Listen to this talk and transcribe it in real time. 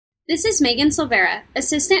This is Megan Silvera,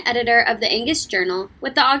 Assistant Editor of the Angus Journal,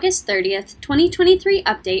 with the August 30th, 2023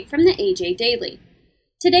 update from the AJ Daily.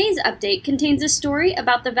 Today's update contains a story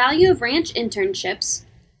about the value of ranch internships,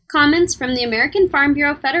 comments from the American Farm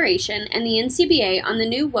Bureau Federation and the NCBA on the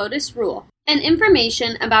new WOTUS rule, and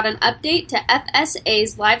information about an update to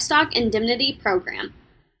FSA's Livestock Indemnity Program.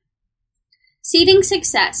 Seeding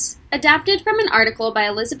Success, adapted from an article by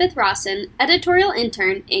Elizabeth Rawson, editorial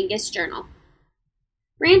intern, Angus Journal.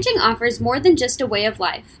 Ranching offers more than just a way of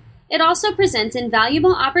life. It also presents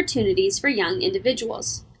invaluable opportunities for young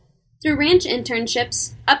individuals. Through ranch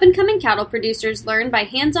internships, up-and-coming cattle producers learn by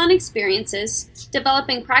hands-on experiences,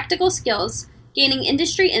 developing practical skills, gaining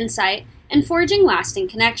industry insight, and forging lasting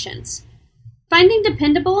connections. Finding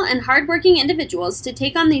dependable and hardworking individuals to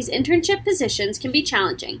take on these internship positions can be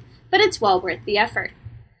challenging, but it's well worth the effort.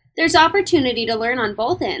 There's opportunity to learn on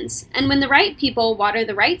both ends, and when the right people water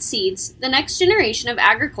the right seeds, the next generation of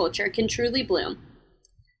agriculture can truly bloom.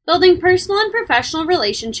 Building personal and professional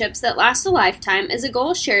relationships that last a lifetime is a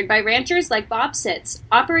goal shared by ranchers like Bob Sitz,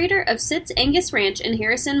 operator of Sitz Angus Ranch in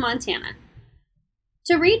Harrison, Montana.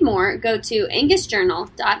 To read more, go to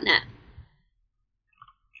angusjournal.net.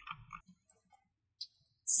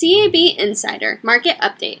 CAB Insider Market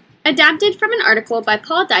Update, adapted from an article by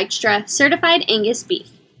Paul Dykstra, Certified Angus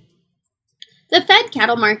Beef. The fed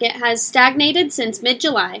cattle market has stagnated since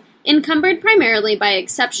mid-July, encumbered primarily by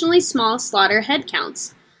exceptionally small slaughter head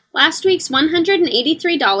counts. Last week's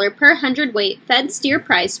 $183 per hundredweight fed steer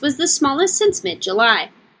price was the smallest since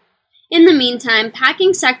mid-July. In the meantime,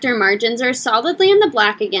 packing sector margins are solidly in the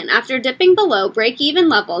black again after dipping below break-even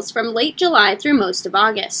levels from late July through most of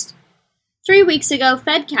August. 3 weeks ago,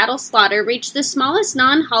 fed cattle slaughter reached the smallest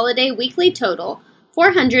non-holiday weekly total,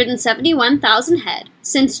 471,000 head,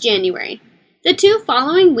 since January. The 2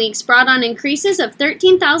 following weeks brought on increases of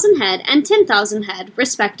 13,000 head and 10,000 head,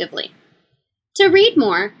 respectively. To read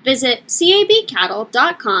more, visit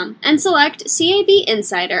cabcattle.com and select CAB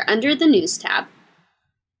Insider under the News tab.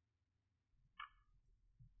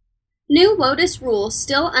 New WOTUS rule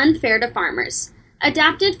still unfair to farmers,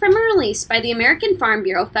 adapted from a release by the American Farm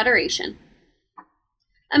Bureau Federation.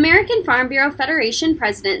 American Farm Bureau Federation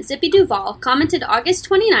President Zippy Duvall commented August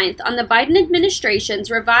 29th on the Biden administration's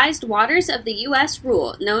revised Waters of the U.S.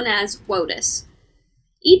 rule known as WOTUS.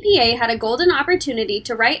 EPA had a golden opportunity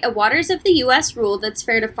to write a Waters of the U.S. rule that's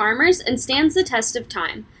fair to farmers and stands the test of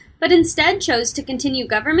time, but instead chose to continue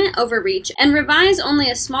government overreach and revise only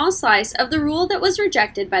a small slice of the rule that was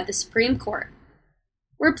rejected by the Supreme Court.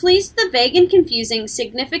 We're pleased the vague and confusing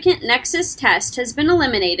significant nexus test has been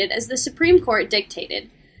eliminated as the Supreme Court dictated,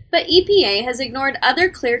 but EPA has ignored other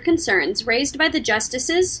clear concerns raised by the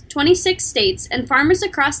justices, 26 states, and farmers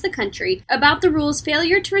across the country about the rule's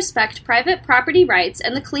failure to respect private property rights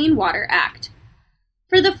and the Clean Water Act.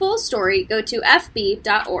 For the full story, go to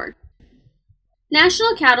fb.org.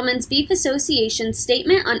 National Cattlemen's Beef Association's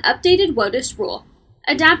statement on updated WOTUS rule,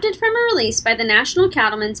 adapted from a release by the National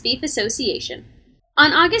Cattlemen's Beef Association.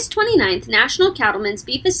 On August 29th, National Cattlemen's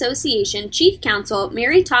Beef Association Chief Counsel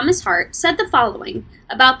Mary Thomas Hart said the following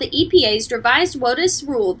about the EPA's revised WOTUS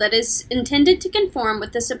rule that is intended to conform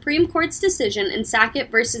with the Supreme Court's decision in Sackett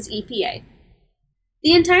v. EPA.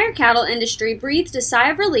 The entire cattle industry breathed a sigh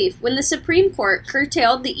of relief when the Supreme Court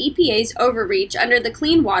curtailed the EPA's overreach under the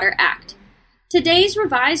Clean Water Act. Today's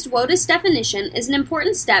revised WOTUS definition is an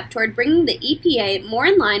important step toward bringing the EPA more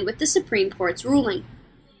in line with the Supreme Court's ruling.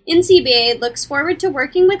 NCBA looks forward to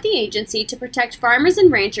working with the agency to protect farmers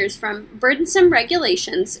and ranchers from burdensome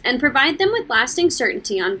regulations and provide them with lasting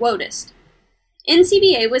certainty on WOTUS.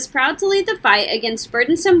 NCBA was proud to lead the fight against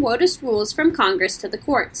burdensome WOTUS rules from Congress to the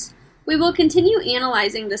courts. We will continue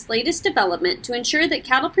analyzing this latest development to ensure that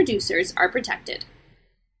cattle producers are protected.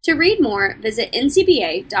 To read more, visit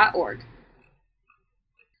ncba.org.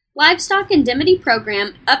 Livestock Indemnity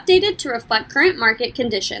Program updated to reflect current market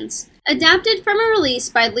conditions. Adapted from a release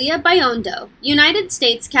by Leah Biondo, United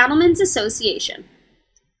States Cattlemen's Association.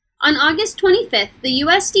 On August 25th, the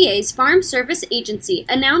USDA's Farm Service Agency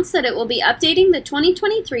announced that it will be updating the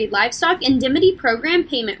 2023 Livestock Indemnity Program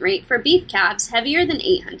payment rate for beef calves heavier than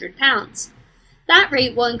 800 pounds. That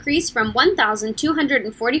rate will increase from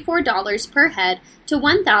 $1,244 per head to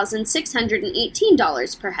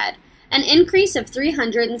 $1,618 per head, an increase of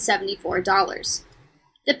 $374.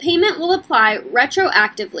 The payment will apply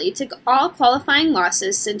retroactively to all qualifying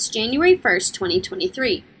losses since January 1,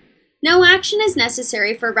 2023. No action is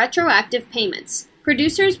necessary for retroactive payments.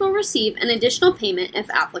 Producers will receive an additional payment if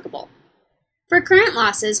applicable. For current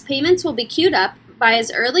losses, payments will be queued up by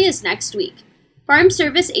as early as next week. Farm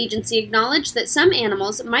Service Agency acknowledged that some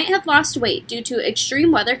animals might have lost weight due to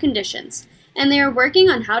extreme weather conditions, and they are working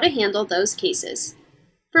on how to handle those cases.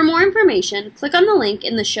 For more information, click on the link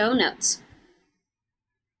in the show notes.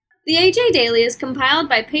 The AJ Daily is compiled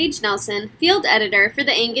by Paige Nelson, field editor for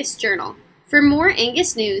the Angus Journal. For more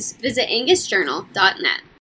Angus news, visit angusjournal.net.